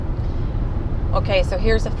Okay, so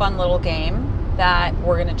here's a fun little game that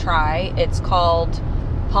we're going to try. It's called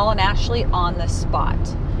Paul and Ashley on the Spot.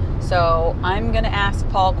 So I'm going to ask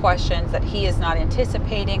Paul questions that he is not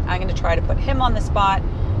anticipating. I'm going to try to put him on the spot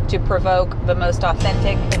to provoke the most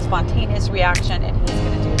authentic and spontaneous reaction, and he's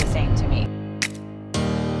going to do the same to me.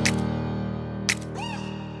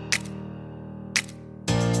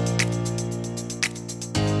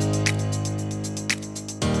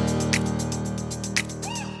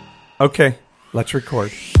 Okay, let's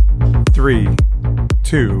record. 3,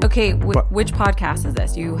 2. Okay, which podcast is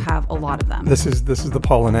this? You have a lot of them. This is the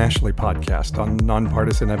Paul and Ashley podcast on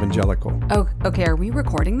Nonpartisan Evangelical. Oh, okay. Are we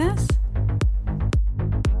recording this?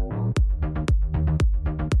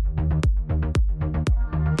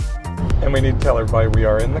 And we need to tell everybody we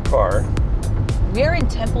are in the car. We are in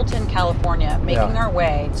Templeton, California, making our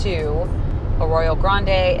way to Arroyo Grande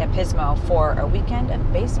and Pismo for a weekend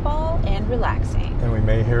of baseball and relaxing. And we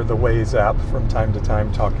may hear the Waze app from time to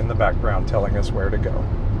time talk in the background telling us where to go.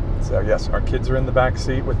 So yes, our kids are in the back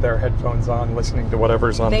seat with their headphones on, listening to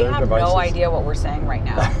whatever's on their devices. They have no idea what we're saying right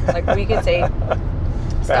now. Like, we could say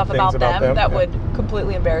stuff about them that would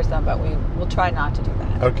completely embarrass them, but we will try not to do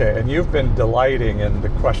that. Okay, and you've been delighting in the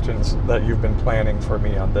questions that you've been planning for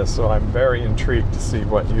me on this, so I'm very intrigued to see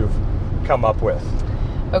what you've come up with.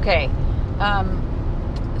 Okay.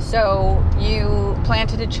 So you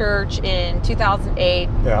planted a church in 2008.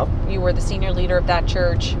 Yeah. You were the senior leader of that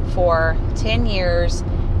church for 10 years,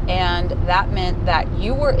 and that meant that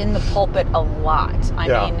you were in the pulpit a lot.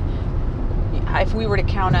 I mean, if we were to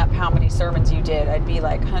count up how many sermons you did, I'd be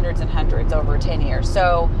like hundreds and hundreds over 10 years.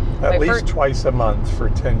 So at least twice a month for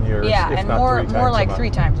 10 years. Yeah, if and not more like 3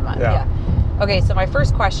 times a month. Yeah. Okay, so my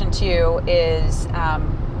first question to you is,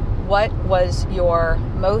 what was your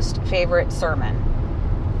most favorite sermon?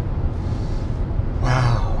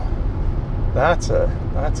 Wow, that's a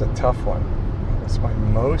tough one. What was my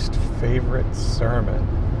most favorite sermon?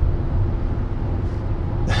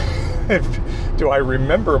 Do I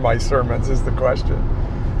remember my sermons is the question.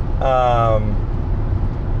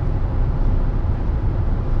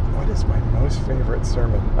 What is my most favorite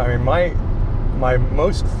sermon? I mean, my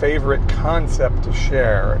most favorite concept to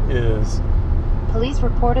share is police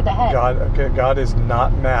reported ahead. God is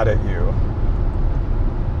not mad at you.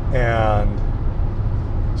 And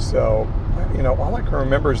so, all I can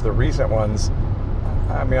remember is the recent ones.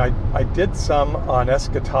 I mean, I did some on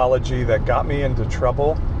eschatology that got me into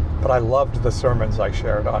trouble, but I loved the sermons I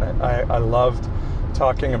shared on it. I loved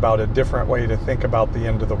talking about a different way to think about the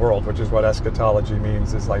end of the world, which is what eschatology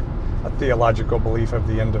means, is like a theological belief of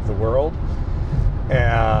the end of the world.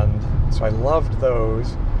 And so I loved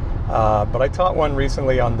those. But I taught one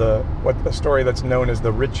recently on the story that's known as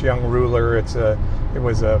the rich young ruler. It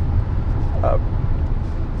was a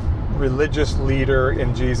religious leader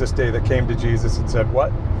in Jesus' day that came to Jesus and said,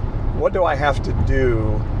 "What do I have to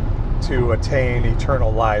do to attain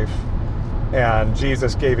eternal life?" And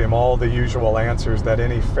Jesus gave him all the usual answers that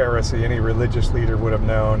any Pharisee, any religious leader would have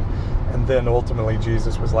known. And then ultimately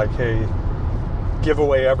Jesus was like, "Hey, give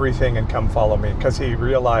away everything and come follow me," because he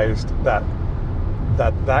realized that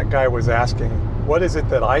guy was asking, what is it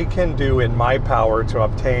that I can do in my power to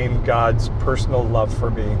obtain God's personal love for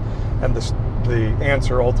me? And the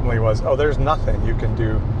answer ultimately was, there's nothing you can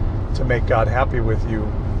do to make God happy with you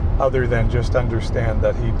other than just understand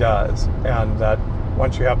that he does. And that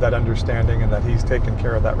once you have that understanding and that he's taken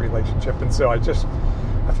care of that relationship. And so I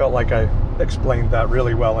felt like I explained that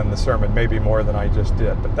really well in the sermon, maybe more than I just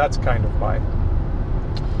did. But that's kind of my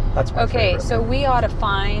favorite. So we ought to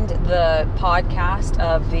find the podcast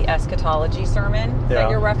of the eschatology sermon that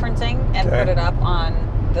you're referencing and put it up on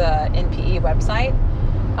the NPE website.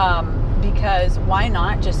 Because why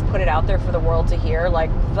not just put it out there for the world to hear?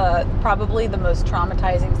 Like probably the most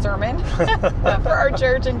traumatizing sermon for our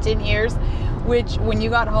church in 10 years, which when you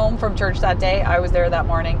got home from church that day, I was there that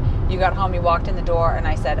morning, you got home, you walked in the door, and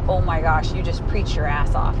I said, "Oh my gosh, you just preached your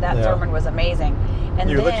ass off. That sermon was amazing." And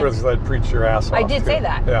you literally said, "Preach your ass off." I did say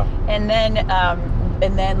that. Yeah.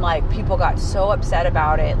 And then like people got so upset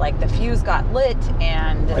about it, like the fuse got lit,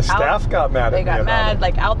 and my staff got mad at me. They got mad,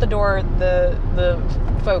 like out the door the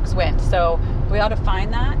folks went. So we ought to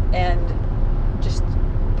find that and just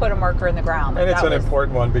put a marker in the ground. And it's an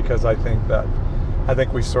important one because I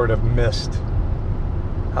think we sort of missed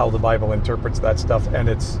how the Bible interprets that stuff,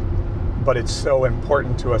 but it's so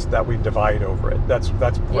important to us that we divide over it. That's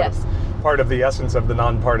part of the essence of the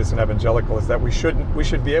nonpartisan evangelical, is that we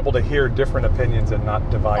should be able to hear different opinions and not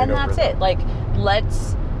divide over them. And that's it. Like,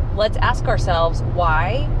 let's ask ourselves,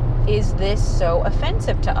 why is this so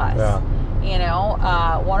offensive to us? Yeah. You know,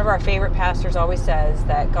 one of our favorite pastors always says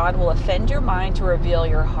that God will offend your mind to reveal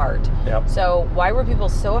your heart. Yep. So why were people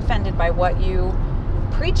so offended by what you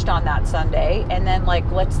preached on that Sunday? And then, like,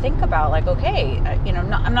 let's think about, like, okay, you know,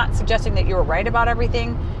 I'm not suggesting that you were right about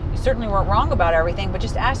everything. You certainly weren't wrong about everything, but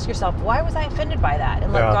just ask yourself, why was I offended by that?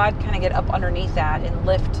 And let God kind of get up underneath that and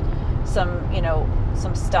lift some, you know,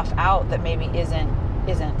 some stuff out that maybe isn't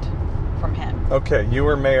from him. Okay, you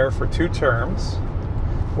were mayor for 2 terms.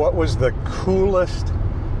 What was the coolest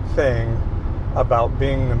thing about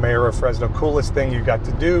being the mayor of Fresno? Coolest thing you got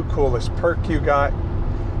to do, coolest perk you got,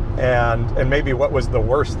 and maybe what was the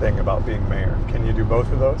worst thing about being mayor? Can you do both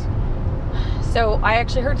of those? So I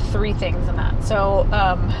actually heard 3 things in that. So,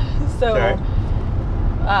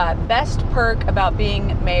 best perk about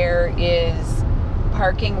being mayor is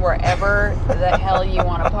parking wherever the hell you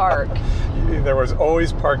want to park. There was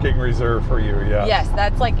always parking reserved for you, yeah. Yes,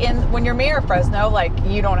 that's like when you're mayor of Fresno, like,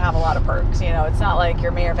 you don't have a lot of perks. You know, it's not like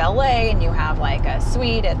you're mayor of LA and you have like a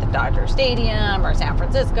suite at the Dodger Stadium or San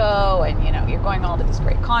Francisco, and you know, you're going all to these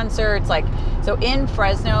great concerts. Like, so in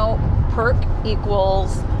Fresno, perk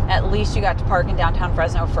equals at least you got to park in downtown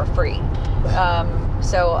Fresno for free.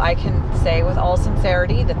 So I can say with all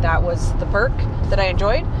sincerity that was the perk that I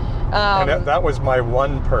enjoyed. And that was my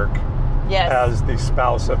one perk. Yes. As the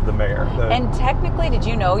spouse of the mayor. And technically, did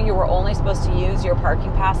you know you were only supposed to use your parking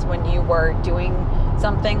pass when you were doing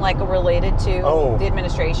something like related to the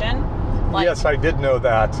administration? Like, yes, I did know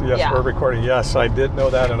that. Yes, we're recording. Yes, I did know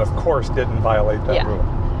that, and of course didn't violate that rule.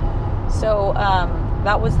 So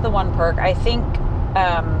that was the one perk. I think,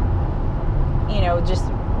 you know, just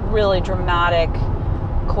really dramatic,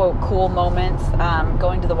 quote, cool moments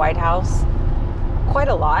going to the White House. Quite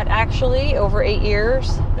a lot, actually, over 8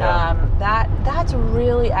 years. Yeah. That's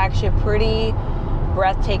really actually a pretty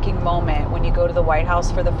breathtaking moment when you go to the White House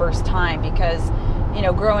for the first time, because, you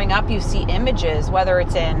know, growing up you see images, whether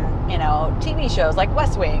it's in, you know, TV shows like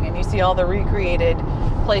West Wing, and you see all the recreated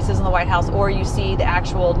places in the White House, or you see the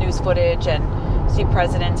actual news footage and see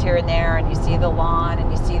presidents here and there, and you see the lawn, and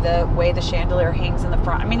you see the way the chandelier hangs in the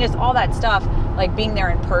front. I mean, it's all that stuff, like being there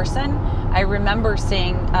in person. I remember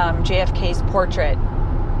seeing JFK's portrait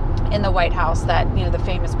in the White House, that, you know, the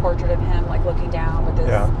famous portrait of him like looking down with his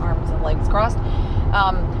arms and legs crossed.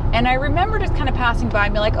 And I remember just kind of passing by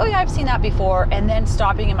and being like, oh yeah, I've seen that before, and then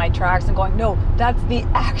stopping in my tracks and going, no, that's the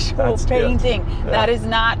actual painting. Yeah. That is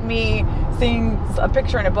not me seeing a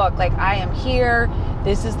picture in a book. Like, I am here,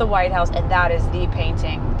 this is the White House, and that is the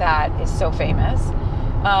painting that is so famous.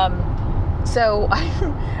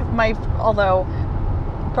 Although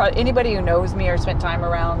probably anybody who knows me or spent time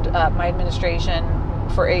around my administration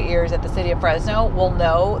for 8 years at the city of Fresno will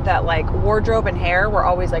know that, like, wardrobe and hair were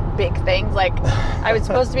always like big things. Like, I was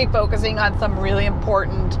supposed to be focusing on some really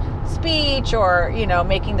important speech, or, you know,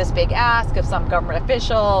 making this big ask of some government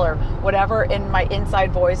official or whatever, and my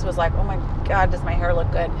inside voice was like, oh my God, does my hair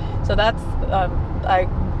look good? So that's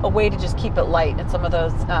a way to just keep it light in some of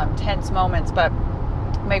those tense moments. But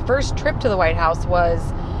my first trip to the White House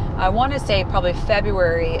was, I want to say, probably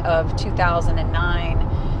February of 2009.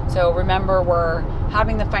 So remember, we're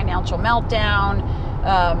having the financial meltdown.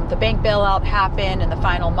 The bank bailout happened in the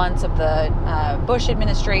final months of the Bush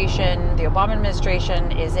administration. The Obama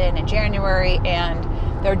administration is in January, and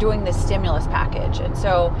they're doing this stimulus package. And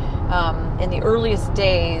so in the earliest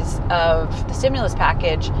days of the stimulus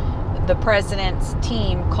package, the president's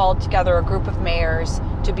team called together a group of mayors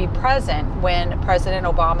to be present when President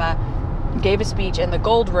Obama gave a speech in the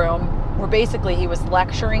Gold Room, where basically he was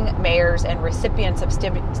lecturing mayors and recipients of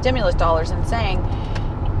stimulus dollars and saying,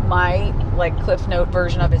 my, like, Cliff Note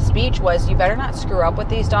version of his speech was, you better not screw up with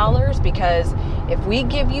these dollars, because if we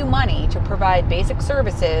give you money to provide basic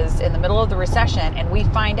services in the middle of the recession, and we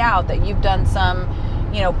find out that you've done some,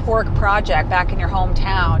 you know, pork project back in your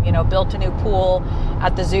hometown, you know, built a new pool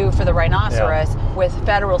at the zoo for the rhinoceros with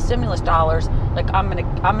federal stimulus dollars, like, I'm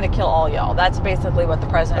gonna kill all y'all. That's basically what the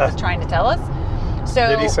president was trying to tell us. So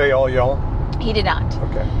did he say all y'all? He did not.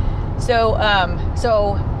 Okay. So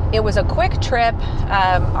it was a quick trip.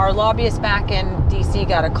 Our lobbyist back in DC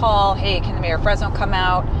got a call. Hey, can the mayor of Fresno come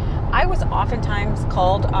out? I was oftentimes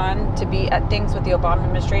called on to be at things with the Obama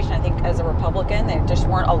administration. I think as a Republican, there just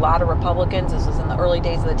weren't a lot of Republicans. This was in the early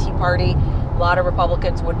days of the Tea Party. A lot of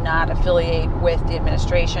Republicans would not affiliate with the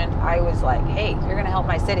administration. I was like, hey, you're going to help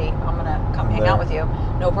my city, I'm going to come hang out with you.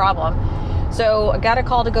 No problem. So I got a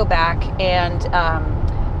call to go back, and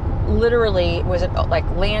literally was like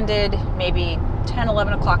landed maybe 10,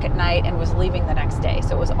 11 o'clock at night and was leaving the next day.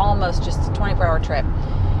 So it was almost just a 24-hour trip.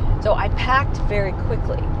 So I packed very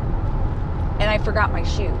quickly, and I forgot my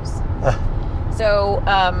shoes. So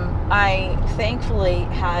I thankfully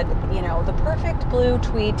had, the perfect blue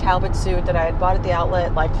tweed Talbot suit that I had bought at the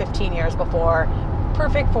outlet like 15 years before.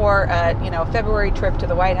 Perfect for a, February trip to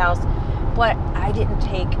the White House. But I didn't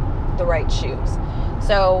take the right shoes.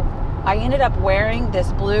 So I ended up wearing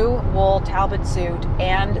this blue wool Talbot suit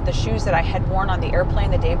and the shoes that I had worn on the airplane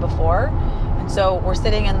the day before. And so we're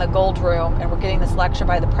sitting in the gold room and we're getting this lecture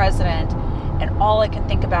by the president. And all I can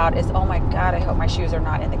think about is, oh my God, I hope my shoes are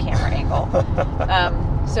not in the camera angle.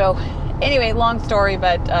 So anyway, long story,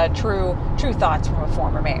 but true thoughts from a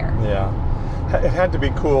former mayor. Yeah. It had to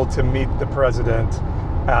be cool to meet the president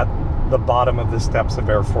at the bottom of the steps of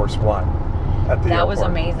Air Force One at the airport. That was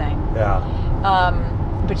amazing. Yeah.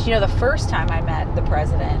 But the first time I met the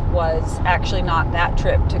president was actually not that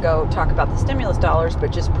trip to go talk about the stimulus dollars,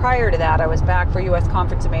 but just prior to that, I was back for U.S.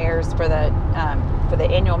 Conference of Mayors for the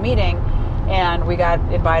annual meeting. And we got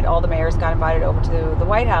invited, all the mayors got invited over to the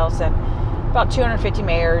White House, and about 250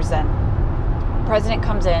 mayors, and the president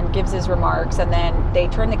comes in, gives his remarks, and then they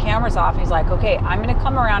turn the cameras off, and he's like, okay, I'm going to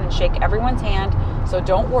come around and shake everyone's hand, so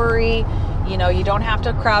don't worry, you don't have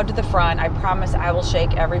to crowd to the front. I promise I will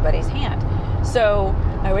shake everybody's hand. So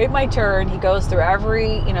I wait my turn. He goes through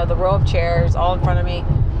every, the row of chairs all in front of me,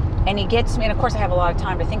 and he gets me, and of course I have a lot of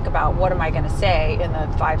time to think about what am I going to say in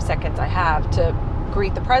the 5 seconds I have to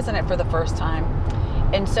greet the president for the first time.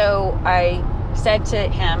 And so I said to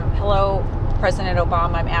him, hello, President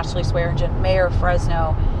Obama, I'm Ashley Swearingen, Mayor of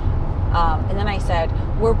Fresno. And then I said,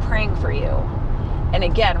 we're praying for you. And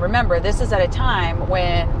again, remember, this is at a time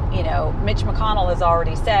when, Mitch McConnell has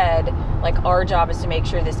already said, like, our job is to make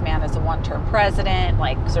sure this man is a one-term president,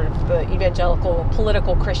 like sort of the evangelical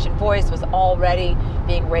political Christian voice was already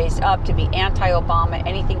being raised up to be anti-Obama.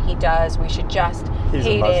 Anything he does, we should just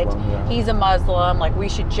hate it. Yeah. He's a Muslim. Like, we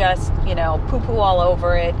should just, poo-poo all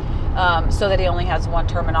over it so that he only has one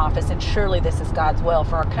term in office. And surely this is God's will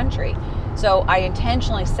for our country. So I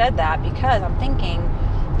intentionally said that because I'm thinking,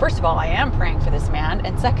 first of all, I am praying for this man.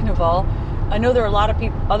 And second of all, I know there are a lot of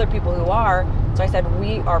other people who are. So I said,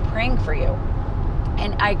 we are praying for you.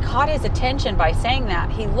 And I caught his attention by saying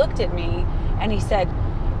that. He looked at me and he said,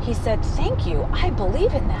 thank you. I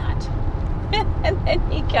believe in that. And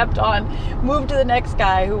then he kept on, moved to the next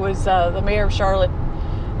guy who was the mayor of Charlotte,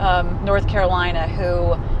 North Carolina,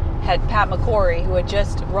 who had Pat McCrory, who had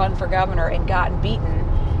just run for governor and gotten beaten.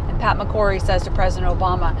 Pat McCrory says to President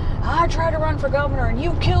Obama, I tried to run for governor and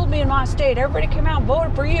you killed me in my state. Everybody came out and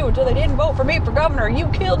voted for you until they didn't vote for me for governor. You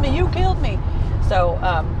killed me. So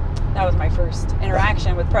that was my first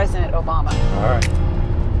interaction with President Obama. All right.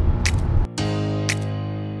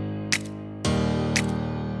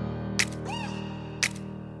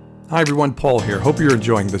 Hi everyone, Paul here. Hope you're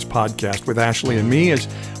enjoying this podcast with Ashley and me as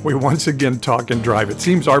we once again talk and drive. It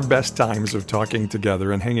seems our best times of talking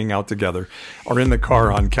together and hanging out together are in the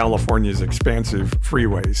car on California's expansive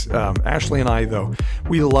freeways. Ashley and I, though,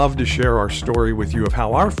 we love to share our story with you of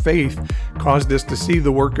how our faith caused us to see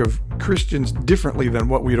the work of Christians differently than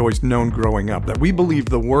what we'd always known growing up. That we believe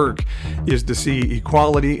the work is to see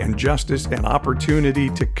equality and justice and opportunity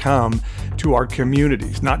to come to our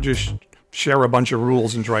communities, not just share a bunch of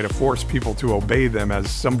rules and try to force people to obey them, as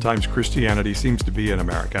sometimes Christianity seems to be in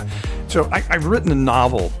America. So I've written a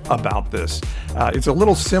novel about this. It's a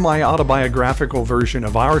little semi-autobiographical version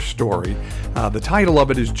of our story. The title of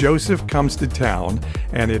it is Joseph Comes to Town,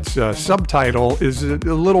 and its subtitle is a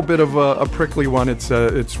little bit of a prickly one. It's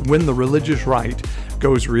When the Religious Right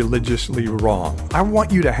Goes Religiously Wrong. I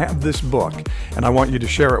want you to have this book, and I want you to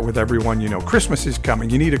share it with everyone you know. Christmas is coming.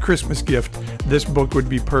 You need a Christmas gift. This book would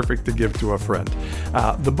be perfect to give to a friend.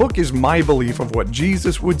 The book is my belief of what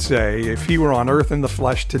Jesus would say if he were on earth in the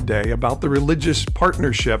flesh today about the religious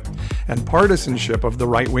partnership and partisanship of the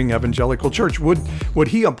right-wing evangelical church. Would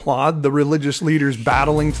he applaud the religious leaders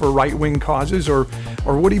battling for right-wing causes, or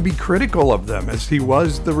would he be critical of them as he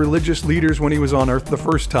was the religious leaders when he was on earth the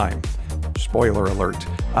first time? Spoiler alert,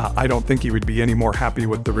 I don't think he would be any more happy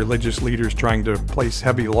with the religious leaders trying to place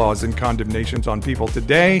heavy laws and condemnations on people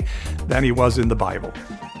today than he was in the Bible.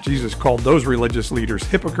 Jesus called those religious leaders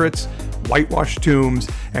hypocrites, whitewashed tombs,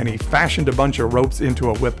 and he fashioned a bunch of ropes into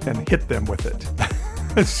a whip and hit them with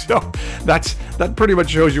it. So that pretty much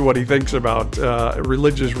shows you what he thinks about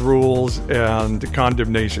religious rules and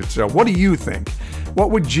condemnation. So what do you think?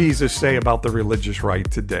 What would Jesus say about the religious right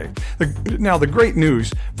today? Now, the great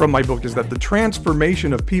news from my book is that the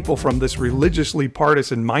transformation of people from this religiously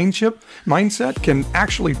partisan mindset can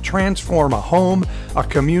actually transform a home, a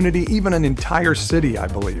community, even an entire city, I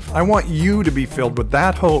believe. I want you to be filled with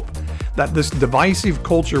that hope that this divisive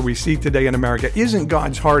culture we see today in America isn't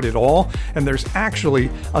God's heart at all, and there's actually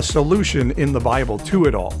a solution in the Bible to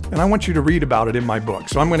it all. And I want you to read about it in my book.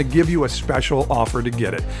 So I'm going to give you a special offer to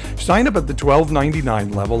get it. Sign up at the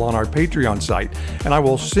 $12.99 level on our Patreon site, and I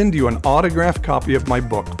will send you an autographed copy of my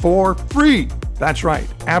book for free. That's right,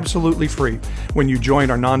 absolutely free when you join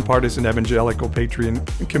our nonpartisan evangelical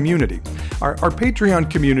Patreon community. Our Patreon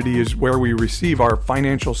community is where we receive our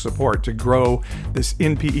financial support to grow this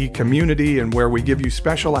NPE community and where we give you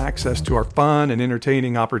special access to our fun and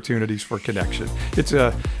entertaining opportunities for connection. It's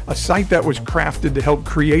a site that was crafted to help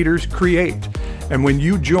creators create. And when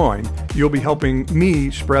you join, you'll be helping me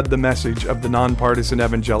spread the message of the nonpartisan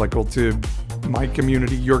evangelical to my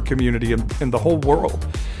community, your community, and the whole world.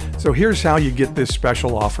 So here's how you get this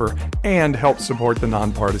special offer and help support the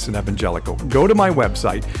nonpartisan evangelical. Go to my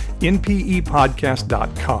website,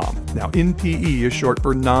 npepodcast.com. Now, NPE is short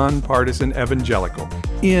for Nonpartisan Evangelical.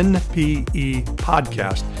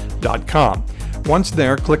 npepodcast.com. Once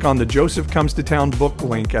there, click on the Joseph Comes to Town book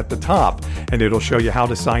link at the top, and it'll show you how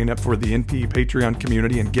to sign up for the NPE Patreon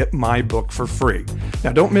community and get my book for free.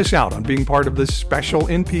 Now, don't miss out on being part of this special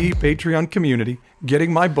NPE Patreon community,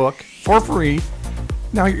 getting my book for free.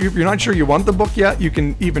 Now, if you're not sure you want the book yet, you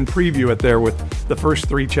can even preview it there with the first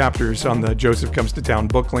 3 chapters on the Joseph Comes to Town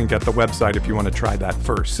book link at the website if you want to try that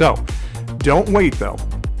first. So, don't wait though.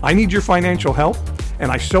 I need your financial help,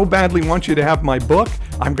 and I so badly want you to have my book,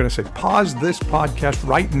 I'm going to say pause this podcast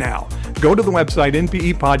right now. Go to the website,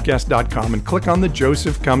 npepodcast.com, and click on the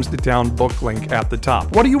Joseph Comes to Town book link at the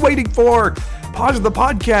top. What are you waiting for? Pause the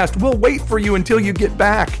podcast. We'll wait for you until you get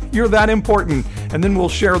back. You're that important. And then we'll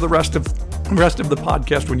share the rest of the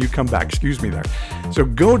podcast when you come back. Excuse me there. So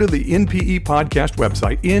go to the NPE Podcast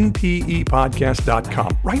website,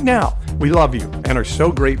 npepodcast.com. Right now, we love you and are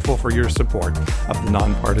so grateful for your support of the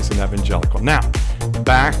Nonpartisan Evangelical. Now,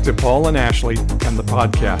 back to Paul and Ashley and the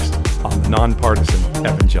podcast on the Nonpartisan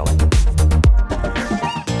Evangelical.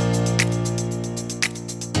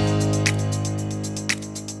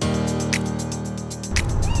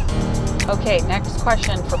 Okay, next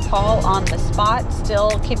question for Paul on the spot,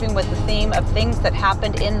 still keeping with the theme of things that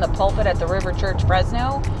happened in the pulpit at the River Church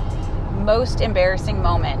Fresno. Most embarrassing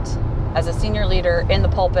moment as a senior leader in the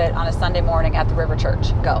pulpit on a Sunday morning at the River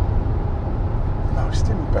Church. Go. Most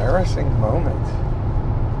embarrassing moment.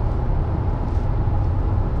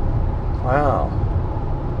 Wow.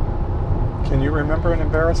 Can you remember an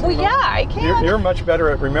embarrassing moment? Well, yeah, I can. You're much better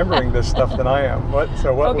at remembering this stuff than I am.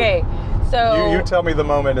 Okay. So you tell me the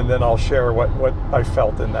moment, and then I'll share what I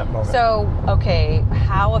felt in that moment. So, okay,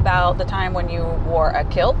 how about the time when you wore a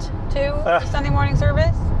kilt to Sunday morning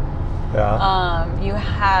service? Yeah. You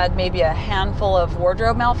had maybe a handful of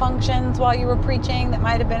wardrobe malfunctions while you were preaching that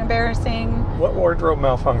might have been embarrassing. What wardrobe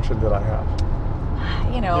malfunction did I have?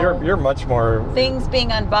 You know, you're much more things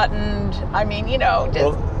being unbuttoned. I mean, you know,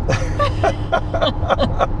 just.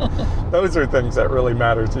 Those are things that really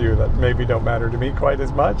matter to you that maybe don't matter to me quite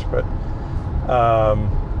as much, but.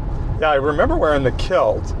 I remember wearing the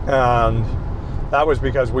kilt, and that was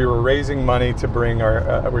because we were raising money to bring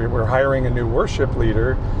we were hiring a new worship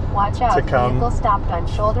leader. Watch out, vehicle stopped on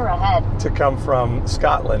shoulder ahead. To come from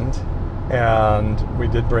Scotland, and we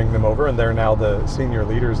did bring them over, and they're now the senior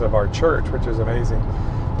leaders of our church, which is amazing.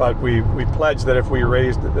 But we pledged that if we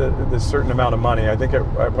raised this certain amount of money, I think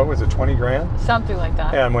what was it, $20,000? Something like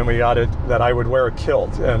that. And when we got it, that I would wear a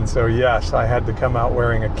kilt. And so, yes, I had to come out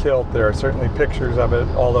wearing a kilt. There are certainly pictures of it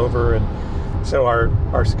all over. And so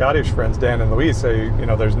our Scottish friends, Dan and Louise, say, you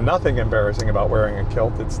know, there's nothing embarrassing about wearing a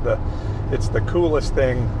kilt. It's the coolest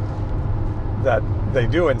thing that they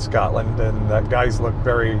do in Scotland. And that guys look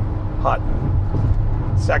very hot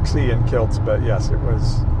and sexy in kilts. But yes, it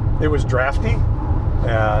was drafty.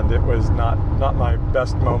 And it was not my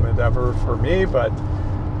best moment ever for me, but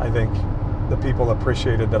I think the people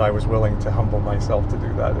appreciated that I was willing to humble myself to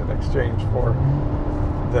do that in exchange for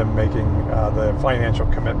them making the financial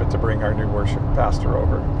commitment to bring our new worship pastor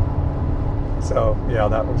over. So yeah,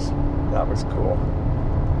 that was cool.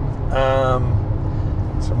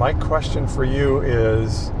 So my question for you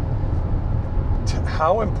is,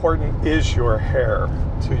 how important is your hair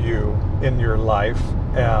to you in your life,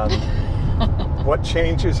 and what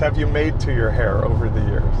changes have you made to your hair over the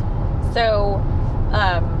years? So,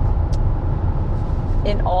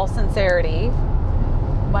 in all sincerity,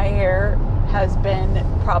 my hair has been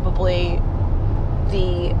probably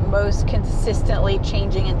the most consistently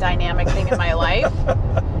changing and dynamic thing in my life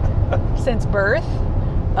since birth.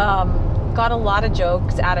 Got a lot of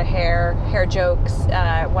jokes out of hair jokes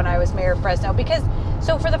when I was mayor of Fresno, because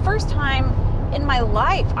so for the first time in my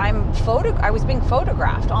life, I was being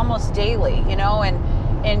photographed almost daily, you know, and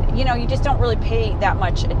And, you know, you just don't really pay that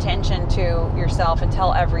much attention to yourself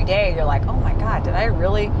until every day you're like, oh my God, did I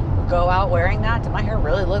really go out wearing that? Did my hair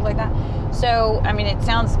really look like that? So, I mean, it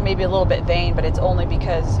sounds maybe a little bit vain, but it's only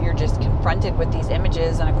because you're just confronted with these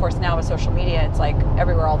images. And of course, now with social media, it's like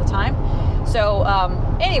everywhere all the time. So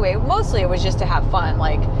anyway, mostly it was just to have fun.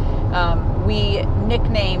 Like, we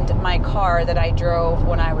nicknamed my car that I drove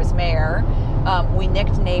when I was mayor. We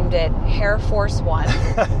nicknamed it Hair Force One.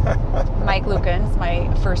 Mike Lukens, my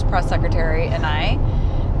first press secretary, and I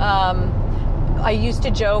used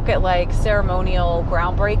to joke at like ceremonial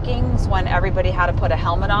groundbreakings when everybody had to put a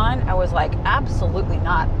helmet on. I was like, absolutely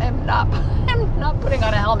not. I'm not putting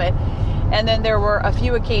on a helmet. And then there were a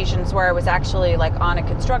few occasions where I was actually like on a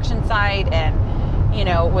construction site, and you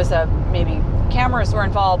know, it was maybe cameras were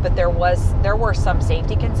involved, but there were some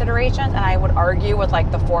safety considerations, and I would argue with like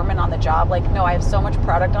the foreman on the job, like, no, I have so much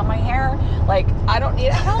product on my hair, like I don't need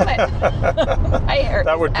a helmet. My hair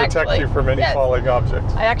that would protect you from any falling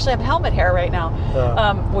objects. I actually have helmet hair right now,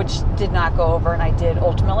 which did not go over, and I did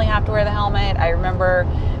ultimately have to wear the helmet. I remember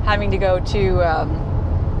having to go to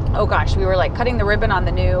we were like cutting the ribbon on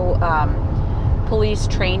the new police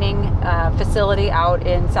training facility out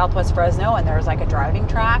in Southwest Fresno, and there was like a driving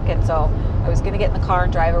track, and so I was going to get in the car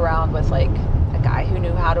and drive around with like a guy who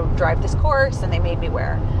knew how to drive this course, and they made me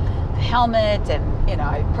wear a helmet, and you know,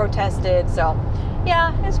 I protested. So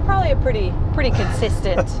yeah, it's probably a pretty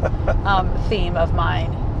consistent theme of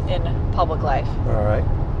mine in public life. All right.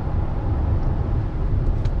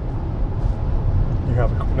 You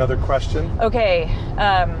have another question? Okay.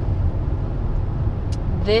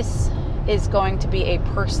 This is going to be a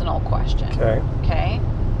personal question. Okay.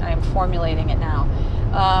 I'm formulating it now.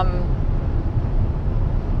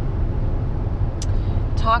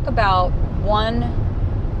 Talk about one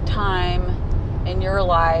time in your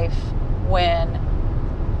life when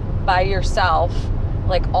by yourself,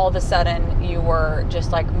 like all of a sudden you were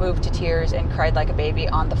just like moved to tears and cried like a baby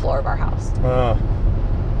on the floor of our house.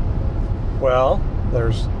 Well,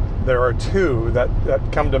 there are two that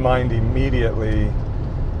come to mind immediately.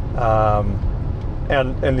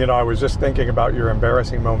 And you know, I was just thinking about your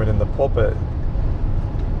embarrassing moment in the pulpit.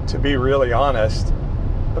 To be really honest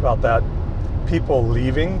about that, people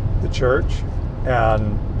leaving the church,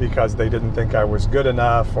 and because they didn't think I was good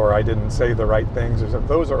enough or I didn't say the right things,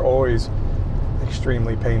 those are always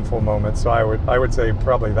extremely painful moments. So I would say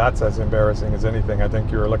probably that's as embarrassing as anything. I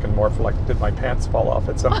think you were looking more for like, did my pants fall off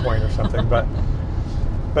at some point or something? But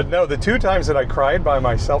no, the two times that I cried by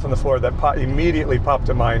myself on the floor that immediately popped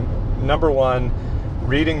to mind. Number one,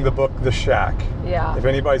 reading the book The Shack. Yeah. If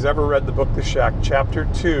anybody's ever read the book The Shack, chapter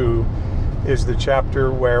 2 is the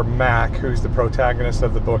chapter where Mac, who's the protagonist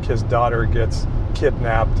of the book, his daughter gets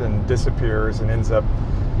kidnapped and disappears and ends up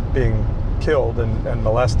being killed and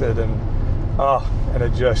molested, and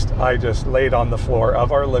I just laid on the floor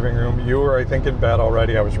of our living room. You were, I think, in bed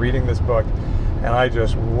already. I was reading this book, and I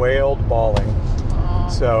just wailed, bawling.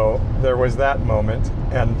 So there was that moment.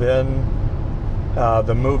 And then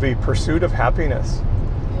the movie Pursuit of Happiness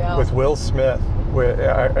with Will Smith.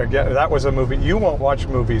 Again, that was a movie. You won't watch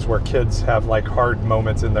movies where kids have like hard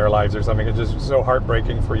moments in their lives or something. It's just so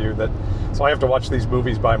heartbreaking for you so I have to watch these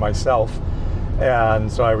movies by myself.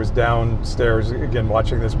 And so I was downstairs again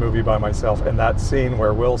watching this movie by myself, and that scene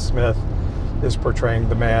where Will Smith is portraying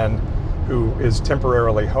the man who is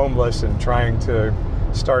temporarily homeless and trying to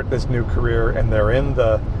start this new career, and they're in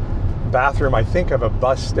the bathroom, I think of a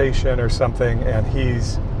bus station or something, and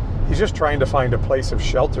he's just trying to find a place of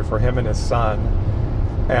shelter for him and his son,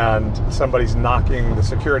 and somebody's knocking, the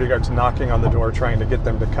security guard's knocking on the door trying to get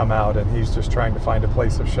them to come out, and he's just trying to find a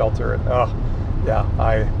place of shelter, and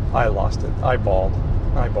I lost it. I bawled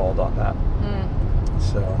on that.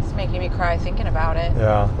 So it's making me cry thinking about it.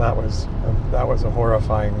 Yeah, that was a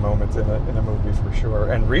horrifying moment in a movie for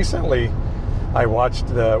sure. And recently I watched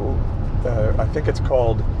I think it's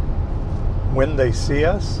called When They See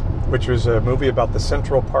Us, which was a movie about the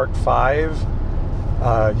Central Park 5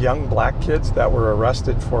 young black kids that were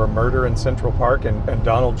arrested for a murder in Central Park, and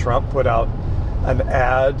Donald Trump put out an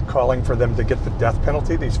ad calling for them to get the death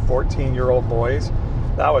penalty, these 14-year-old boys.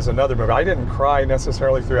 That was another movie. I didn't cry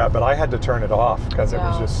necessarily through that, but I had to turn it off because it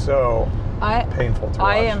was just so painful to watch.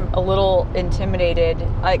 I am a little intimidated.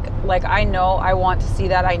 Like I know I want to see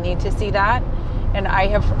that. I need to see that. And I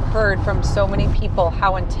have heard from so many people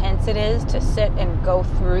how intense it is to sit and go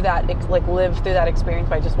through that, like live through that experience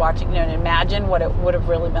by just watching, and imagine what it would have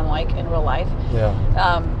really been like in real life. Yeah.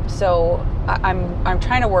 So I'm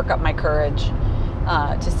trying to work up my courage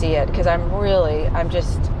to see it, because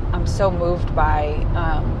I'm so moved by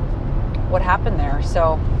what happened there.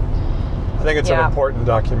 So I think it's an important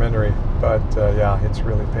documentary. But yeah, it's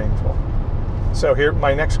really painful. So here,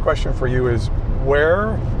 my next question for you is,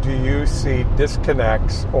 where do you see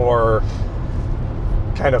disconnects or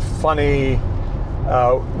kind of funny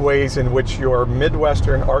ways in which your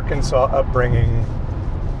Midwestern Arkansas upbringing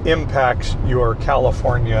impacts your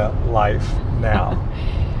California life now?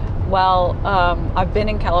 Well, I've been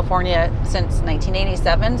in California since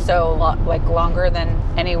 1987, so like longer than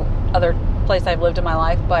any other place I've lived in my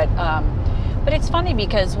life. But it's funny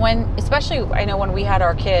because especially I know when we had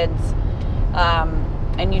our kids,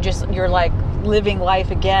 and you're like living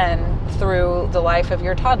life again through the life of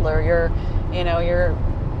your toddler, your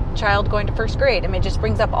child going to first grade. I mean, it just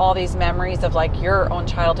brings up all these memories of like your own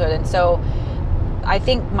childhood. And so I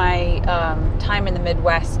think my time in the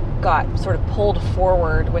Midwest got sort of pulled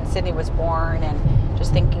forward when Sydney was born, and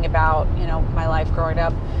just thinking about, my life growing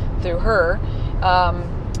up through her.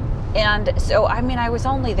 And so, I mean, I was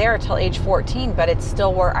only there till age 14, but it's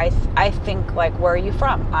still where I think, like, where are you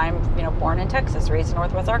from? I'm, born in Texas, raised in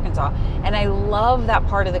Northwest Arkansas. And I love that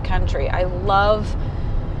part of the country. I love,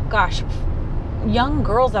 young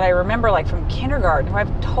girls that I remember, like, from kindergarten, who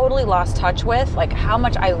I've totally lost touch with, like, how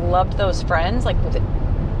much I loved those friends, like, with a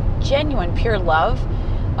genuine, pure love.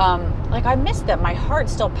 Like, I miss them. My heart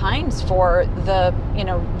still pines for the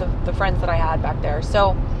friends that I had back there.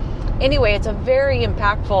 So, anyway, it's a very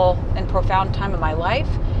impactful and profound time in my life.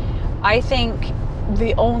 I think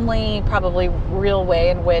the only probably real way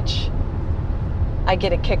in which I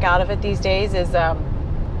get a kick out of it these days is I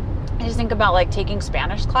just think about like taking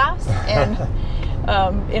Spanish class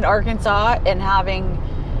in Arkansas and having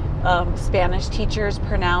Spanish teachers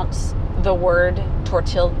pronounce the word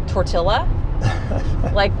tortilla.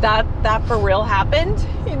 Like that for real happened,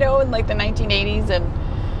 in like the 1980s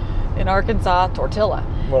and in Arkansas, tortilla.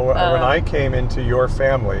 Well, when I came into your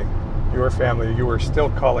family, you were still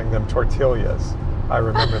calling them tortillas. I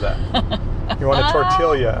remember that. You want a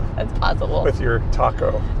tortilla? That's possible. With your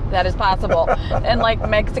taco. That is possible. And like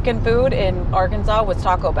Mexican food in Arkansas was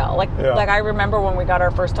Taco Bell. Like I remember when we got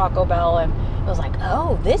our first Taco Bell, and it was like,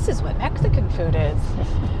 oh, this is what Mexican food is.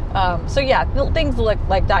 So yeah, things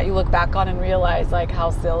like that you look back on and realize like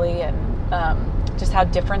how silly and just how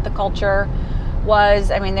different the culture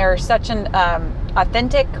was. I mean, there's such an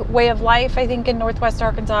authentic way of life, I think, in Northwest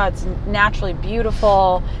Arkansas. It's naturally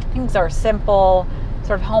beautiful. Things are simple.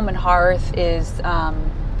 Sort of home and hearth is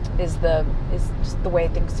just the way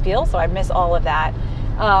things feel. So I miss all of that.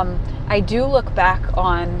 I do look back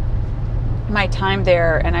on my time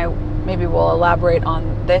there, and I maybe will elaborate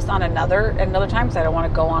on this on another time, because I don't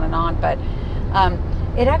want to go on and on. But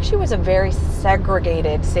it actually was a very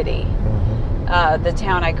segregated city. The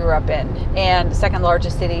town I grew up in, and the second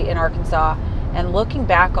largest city in Arkansas. And looking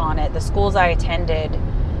back on it, the schools I attended,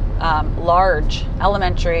 large,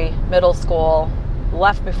 elementary, middle school,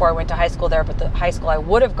 left before I went to high school there, but the high school I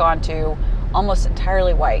would have gone to, almost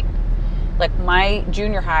entirely white. Like my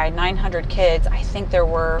junior high, 900 kids, I think there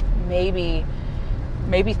were maybe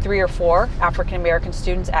 3 or 4 African-American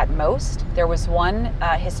students at most. There was one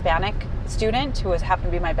Hispanic student who happened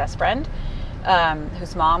to be my best friend,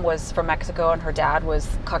 whose mom was from Mexico and her dad was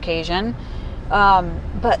Caucasian.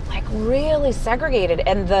 But like really segregated.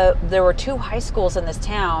 And there were 2 high schools in this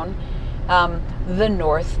town, the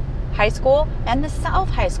North High School and the South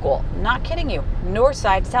High School. Not kidding you. North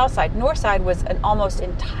Side, South Side. North Side was an almost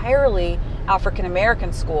entirely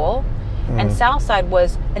African-American school, and South Side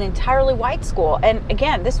was an entirely white school. And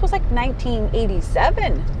again, this was like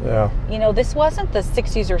 1987. Yeah. This wasn't the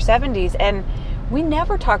 60s or 70s, and we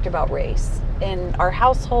never talked about race in our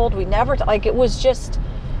household. We never, it was just,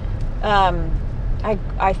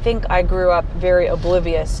 I think I grew up very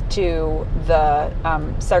oblivious to the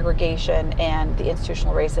segregation and the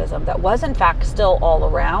institutional racism that was in fact still all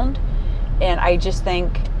around. And I just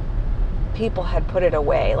think people had put it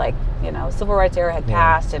away. Like, civil rights era had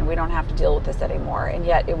passed, and we don't have to deal with this anymore. And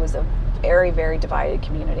yet it was a very, very divided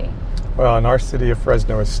community. Well, and our city of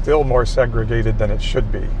Fresno is still more segregated than it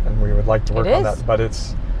should be. And we would like to work on that. But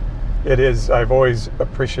it is, I've always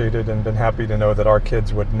appreciated and been happy to know that our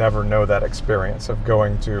kids would never know that experience of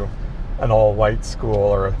going to an all-white school,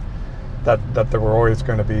 or that there were always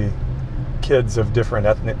going to be kids of different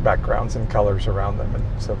ethnic backgrounds and colors around them.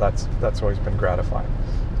 And so that's always been gratifying.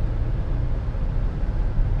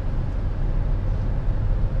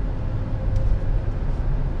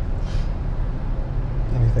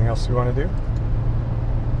 Anything else you want to do?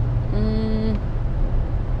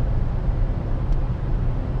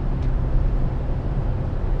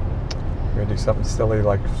 We're going to do something silly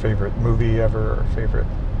like favorite movie ever, or favorite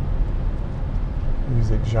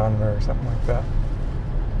music genre, or something like that.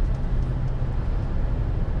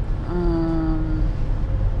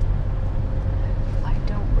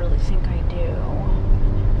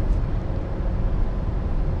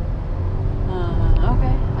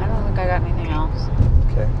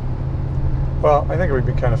 Well, I think it would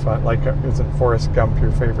be kind of fun. Like, isn't Forrest Gump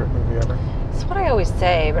your favorite movie ever? That's what I always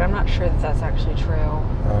say, but I'm not sure that that's actually true.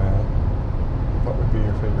 What would be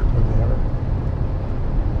your favorite movie ever?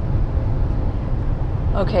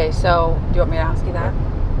 Okay, so do you want me to ask you that?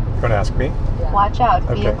 You want to ask me? Yeah. Watch out,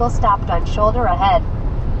 vehicle stopped on shoulder ahead.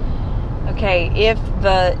 Okay, if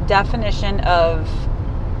the definition of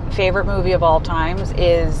favorite movie of all times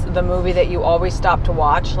is the movie that you always stop to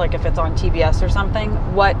watch, like if it's on TBS or something,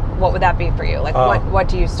 what would that be for you? Like what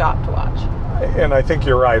do you stop to watch? And I think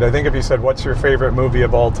you're right. I think if you said what's your favorite movie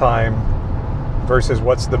of all time versus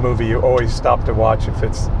what's the movie you always stop to watch if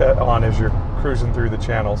it's on as you're cruising through the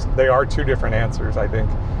channels, they are two different answers, I think.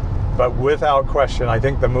 But without question, I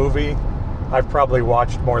think the movie I've probably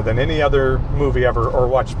watched more than any other movie ever, or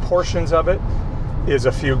watched portions of it, is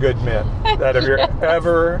A Few Good Men. That if you're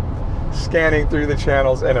ever scanning through the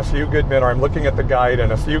channels and A Few Good Men, or I'm looking at the guide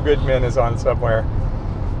and A Few Good Men is on somewhere,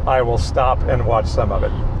 I will stop and watch some of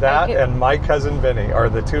it. That and My Cousin Vinny are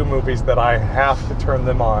the two movies that I have to turn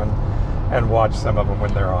them on and watch some of them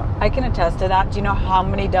when they're on. I can attest to that. Do you know how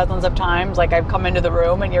many dozens of times, like, I've come into the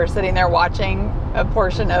room and you're sitting there watching a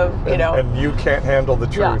portion of, and You Can't Handle the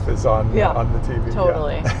Truth is on the TV.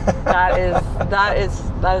 Totally. Yeah. that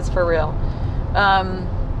is for real.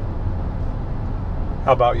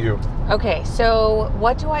 How about you? Okay, so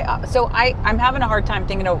what do I'm having a hard time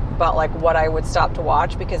thinking about like what I would stop to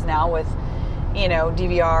watch, because now with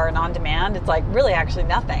DVR and on demand, it's like really actually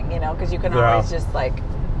nothing, because you can always just like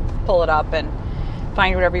pull it up and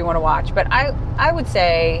find whatever you want to watch. But I would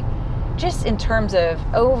say, just in terms of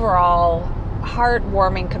overall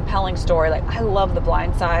heartwarming, compelling story, like I love The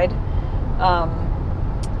Blind Side.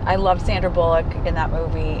 I love Sandra Bullock in that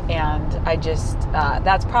movie, and I just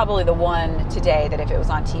that's probably the one today that if it was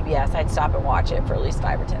on TBS, I'd stop and watch it for at least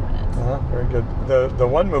 5 or 10 minutes. Very good. The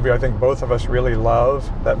one movie I think both of us really love,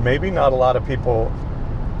 that maybe not a lot of people,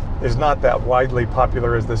 is not that widely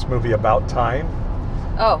popular, is this movie About Time.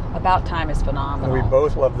 Oh, About Time is phenomenal. We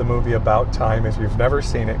both love the movie About Time. If you've never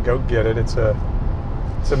seen it, go get it. It's a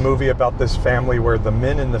movie about this family where the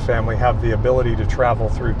men in the family have the ability to travel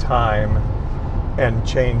through time and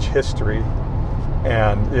change history.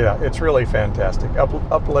 And it's really fantastic.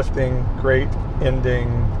 Uplifting, great ending,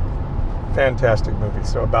 fantastic movie.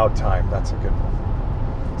 So About Time, that's a good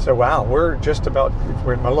one. So wow, we're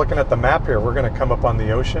looking at the map here. We're going to come up on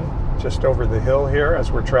the ocean just over the hill here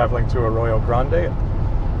as we're traveling to Arroyo Grande.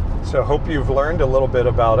 So hope you've learned a little bit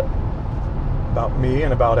about me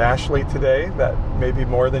and about Ashley today, that maybe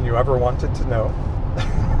more than you ever wanted to know.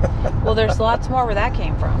 Well, there's lots more where that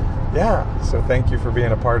came from. Yeah, so thank you for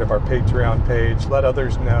being a part of our Patreon page. Let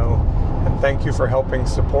others know, and thank you for helping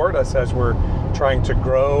support us as we're trying to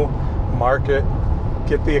grow, market,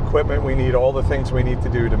 get the equipment we need, all the things we need to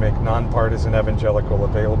do to make Nonpartisan Evangelical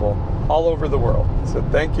available all over the world. So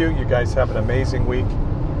thank you. You guys have an amazing week,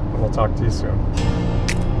 and we'll talk to you soon.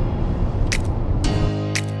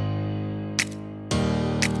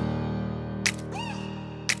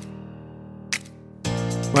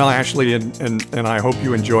 Well, Ashley and I hope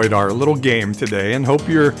you enjoyed our little game today, and hope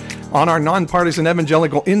you're on our Nonpartisan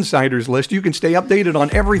Evangelical Insiders list. You can stay updated on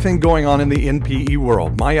everything going on in the NPE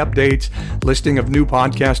world. My updates, listing of new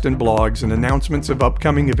podcasts and blogs, and announcements of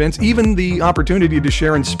upcoming events, even the opportunity to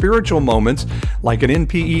share in spiritual moments like an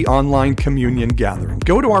NPE online communion gathering.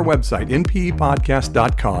 Go to our website,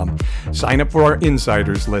 npepodcast.com. Sign up for our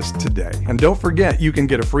Insiders list today. And don't forget, you can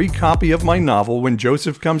get a free copy of my novel, When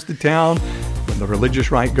Joseph Comes to Town, When the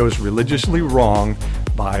Religious Right Goes Religiously Wrong,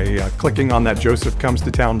 by clicking on that Joseph Comes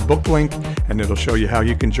to Town book link, and it'll show you how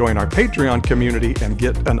you can join our Patreon community and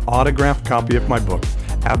get an autographed copy of my book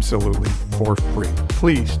absolutely for free.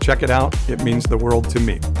 Please check it out. It means the world to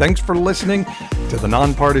me. Thanks for listening to the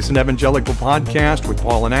Nonpartisan Evangelical Podcast with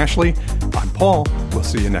Paul and Ashley. I'm Paul. We'll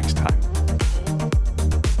see you next time.